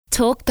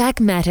Talkback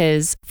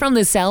Matters from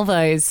the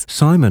Salvos.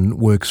 Simon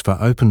works for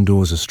Open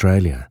Doors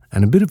Australia,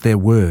 and a bit of their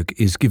work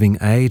is giving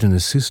aid and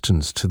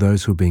assistance to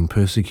those who are being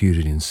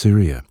persecuted in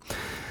Syria.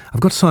 I've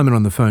got Simon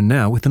on the phone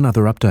now with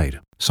another update.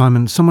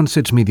 Simon, someone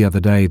said to me the other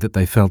day that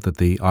they felt that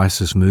the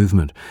ISIS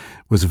movement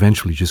was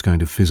eventually just going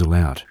to fizzle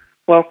out.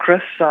 Well,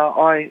 Chris,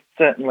 I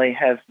certainly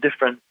have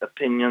different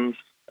opinions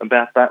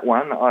about that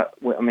one. I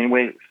mean,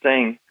 we're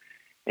seeing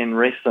in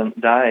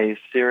recent days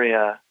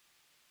Syria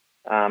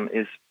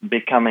is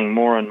becoming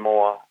more and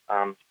more,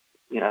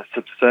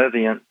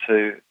 subservient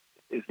to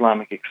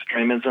Islamic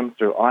extremism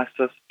through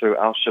ISIS, through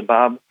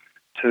Al-Shabaab,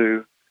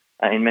 to,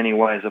 in many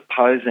ways,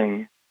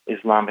 opposing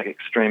Islamic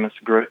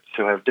extremist groups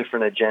who have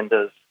different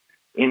agendas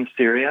in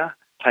Syria,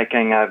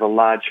 taking over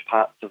large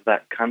parts of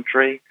that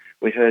country.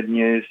 We heard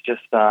news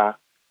just a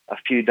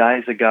few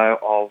days ago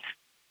of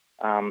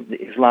the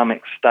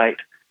Islamic State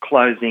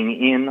closing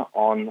in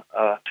on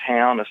a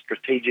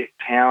strategic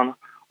town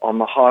on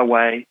the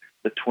highway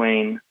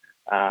between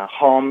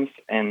Homs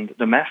and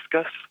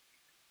Damascus.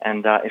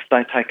 And if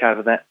they take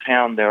over that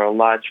town, there are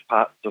large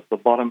parts of the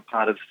bottom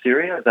part of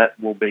Syria that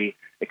will be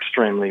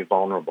extremely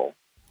vulnerable.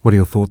 What are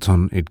your thoughts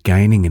on it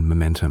gaining in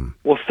momentum?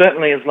 Well,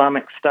 certainly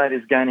Islamic State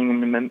is gaining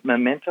in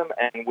momentum,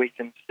 and we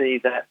can see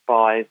that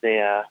by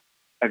their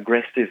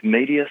aggressive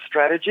media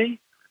strategy.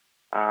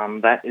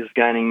 That is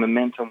gaining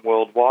momentum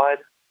worldwide.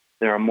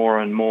 There are more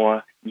and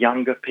more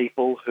younger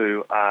people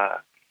who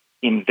are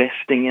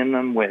investing in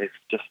them. We've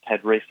just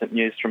had recent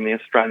news from the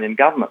Australian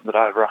government that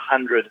over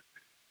 100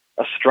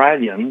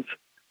 Australians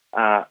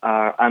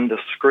are under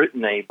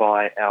scrutiny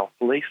by our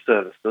police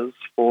services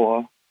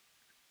for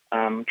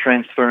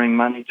transferring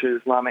money to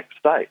Islamic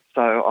State.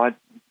 So I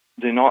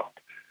do not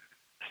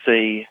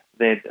see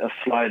there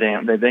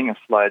being a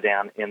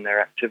slowdown in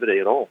their activity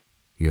at all.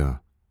 Yeah.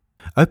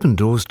 Open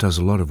Doors does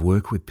a lot of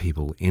work with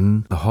people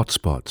in the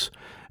hotspots.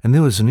 And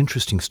there was an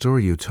interesting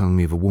story you were telling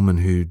me of a woman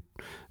who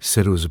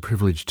said it was a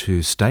privilege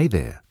to stay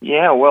there.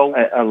 Yeah, well,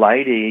 a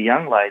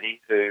young lady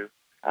who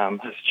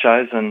has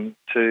chosen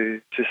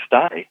to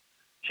stay.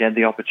 She had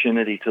the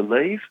opportunity to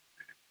leave,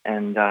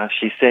 and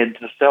she said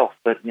herself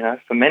that,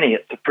 for many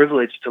it's a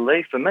privilege to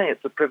leave. For me,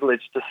 it's a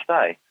privilege to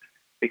stay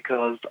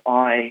because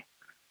I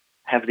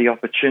have the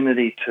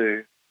opportunity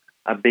to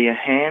be a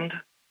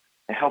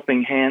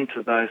helping hand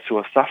to those who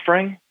are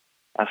suffering,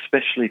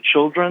 especially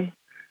children.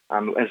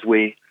 As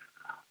we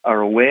are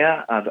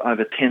aware,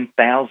 over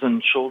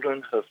 10,000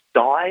 children have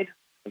died,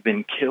 have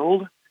been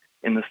killed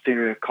in the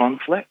Syria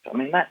conflict. I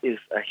mean, that is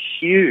a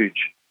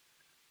huge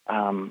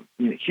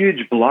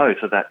blow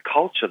to that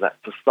culture, that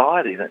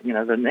society, that,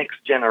 the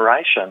next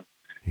generation.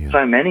 Yeah.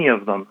 So many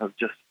of them have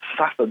just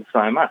suffered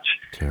so much.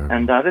 Terrible.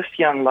 And this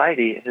young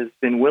lady has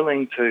been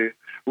willing to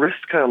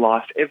risk her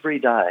life every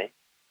day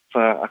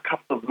for a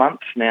couple of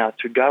months now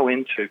to go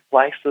into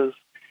places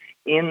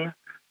in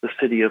the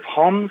city of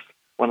Homs,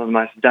 one of the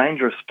most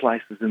dangerous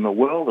places in the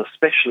world,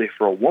 especially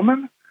for a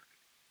woman.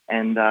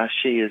 And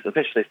she is,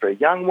 especially for a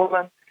young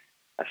woman,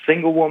 a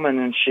single woman,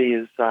 and she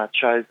has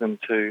chosen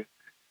to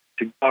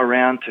go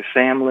around to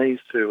families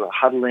who are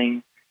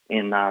huddling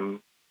in,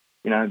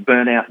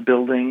 burnt-out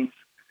buildings,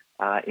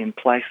 in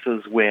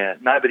places where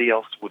nobody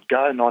else would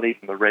go, not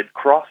even the Red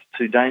Cross,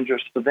 too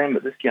dangerous for them.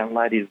 But this young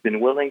lady has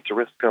been willing to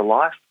risk her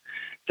life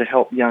to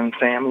help young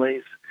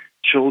families,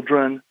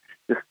 children,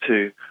 just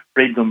to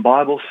read them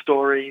Bible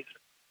stories,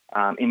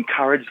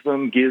 encourage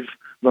them, give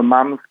the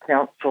mums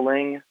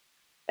counselling,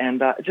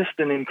 and just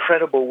an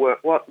incredible work.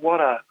 What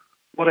a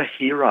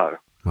hero.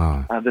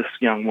 Wow. This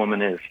young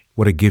woman is.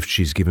 What a gift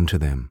she's given to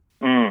them.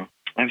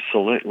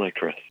 Absolutely,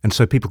 Chris. And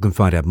so people can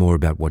find out more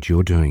about what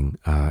you're doing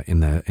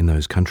in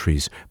those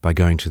countries by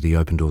going to the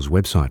Open Doors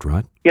website,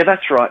 right? Yeah,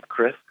 that's right,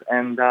 Chris.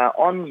 And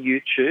on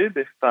YouTube,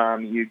 if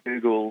you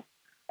Google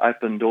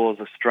Open Doors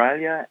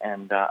Australia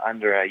and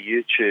under our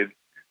YouTube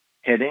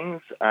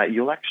headings,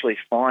 you'll actually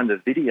find a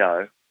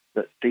video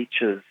that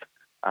features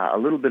a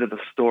little bit of a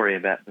story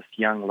about this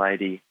young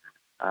lady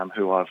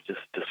who I've just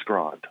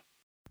described.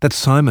 That's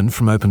Simon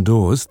from Open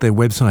Doors. Their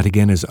website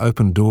again is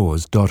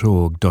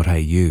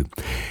opendoors.org.au.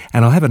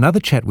 And I'll have another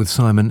chat with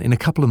Simon in a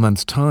couple of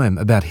months' time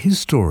about his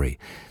story.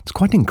 It's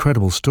quite an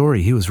incredible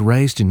story. He was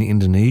raised in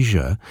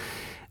Indonesia,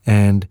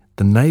 and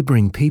the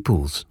neighbouring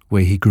peoples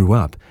where he grew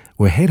up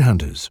were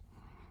headhunters.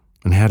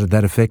 And how did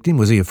that affect him?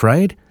 Was he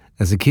afraid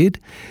as a kid?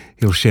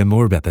 He'll share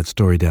more about that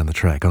story down the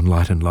track on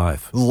Light and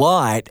Life.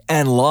 Light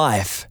and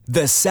Life,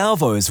 the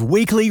Salvos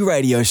Weekly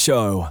Radio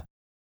Show.